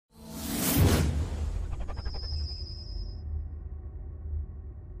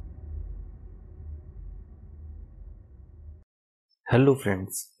Hello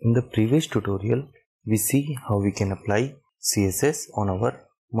friends, in the previous tutorial we see how we can apply CSS on our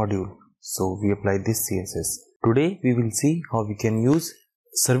module. So we apply this CSS. Today we will see how we can use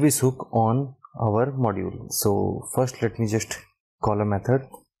service hook on our module. So first let me just call a method.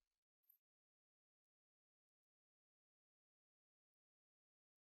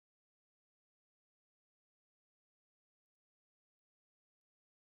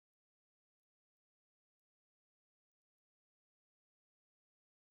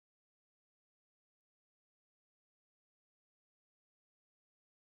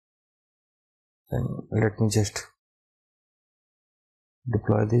 And let me just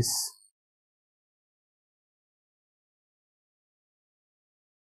deploy this.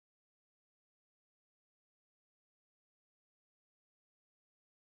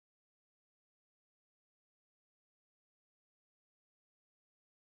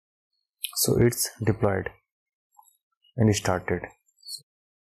 So it's deployed and started.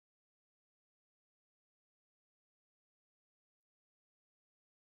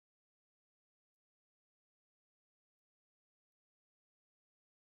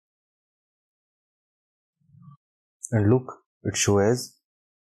 And look, it shows as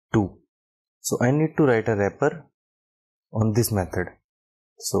 2. So I need to write a wrapper on this method.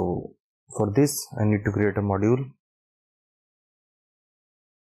 So for this I need to create a module.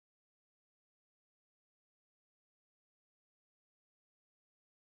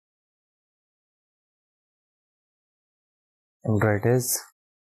 And write as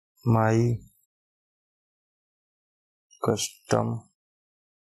my custom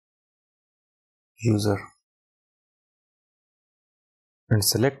user and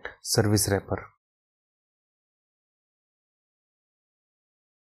select service wrapper.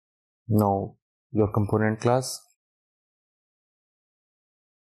 Now your component class,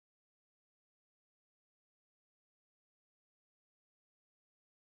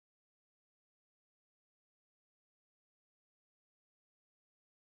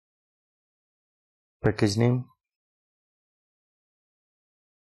 package name,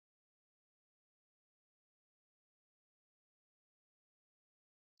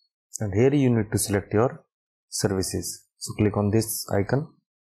 and here you need to select your services. So click on this icon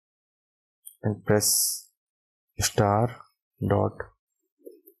and press star dot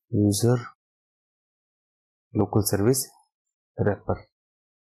user local service wrapper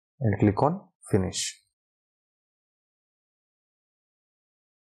and click on finish.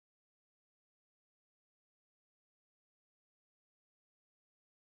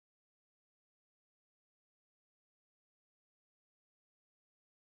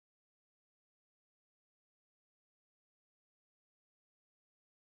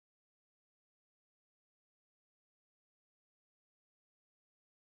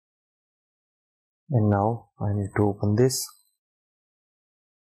 And now I need to open this.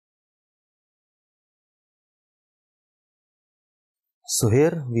 So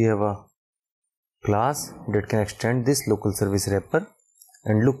here we have a class that can extend this local service wrapper,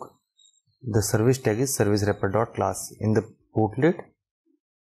 and look, the service tag is service wrapper dot class. In the portlet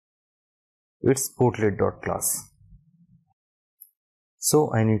it's portlet dot class.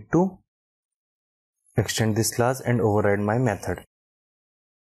 So I need to extend this class and override my method.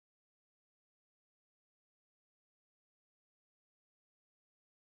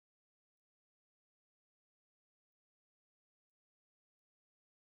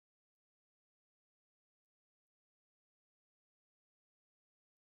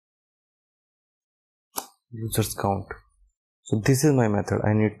 Users count. So this is my method.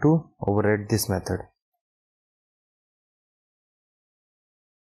 I need to override this method.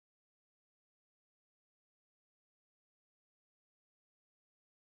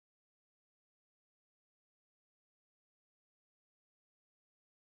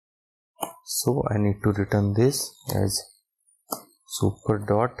 So I need to return this as super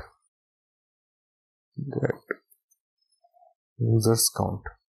dot get users count.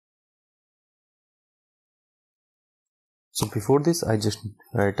 So before this I just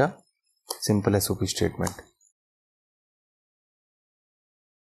write a simple SOP statement.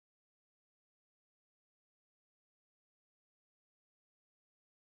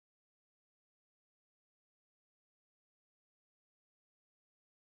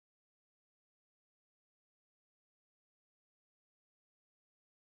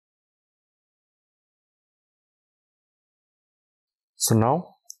 So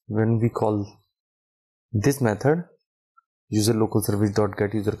now when we call this method user local service dot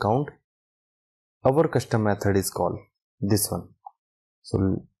get user count, our custom method is called this one. So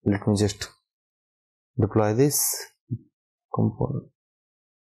let me just deploy this component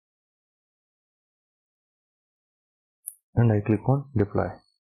and I click on deploy.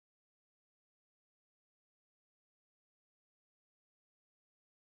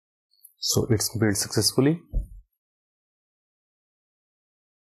 So it's built successfully.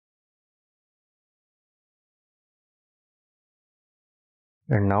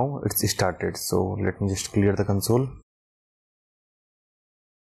 And now it's started. So let me just clear the console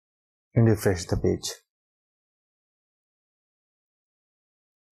and refresh the page.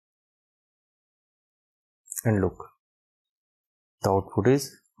 And look, the output is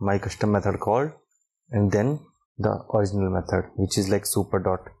my custom method called and then the original method, which is like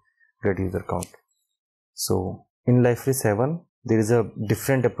super.getUserCount. So in Liferay 7 there is a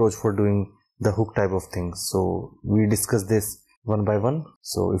different approach for doing the hook type of things. So we discuss this one by one.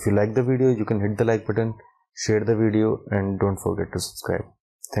 So if you like the video, you can hit the like button, share the video, and don't forget to subscribe.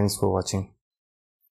 Thanks for watching.